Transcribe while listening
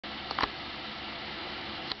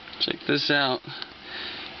Check this out.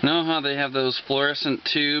 Know how they have those fluorescent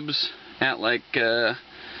tubes at like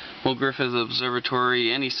Griffith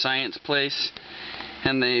Observatory, any science place,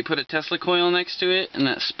 and they put a Tesla coil next to it and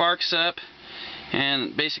that sparks up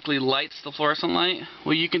and basically lights the fluorescent light?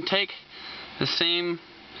 Well, you can take the same,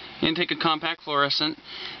 you can take a compact fluorescent,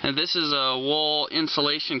 and this is a wool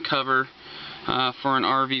insulation cover for an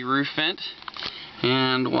RV roof vent.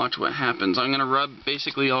 And watch what happens. I'm gonna rub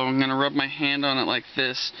my hand on it like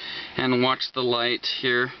this and watch the light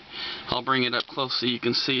here. I'll bring it up close so you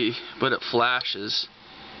can see, but it flashes.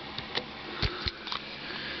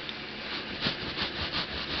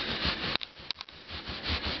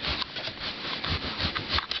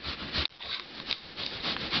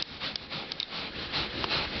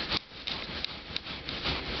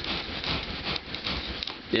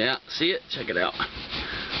 Yeah, see it? Check it out.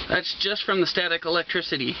 That's just from the static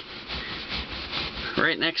electricity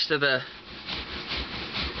right next to the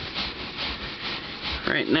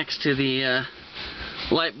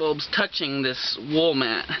light bulbs touching this wool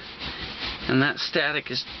mat, and that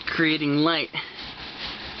static is creating light.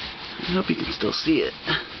 I hope you can still see it.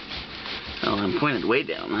 Oh, I'm pointed way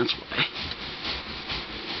down, that's why.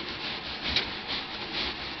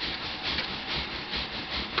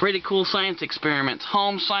 Pretty cool science experiments.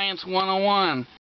 Home Science 101.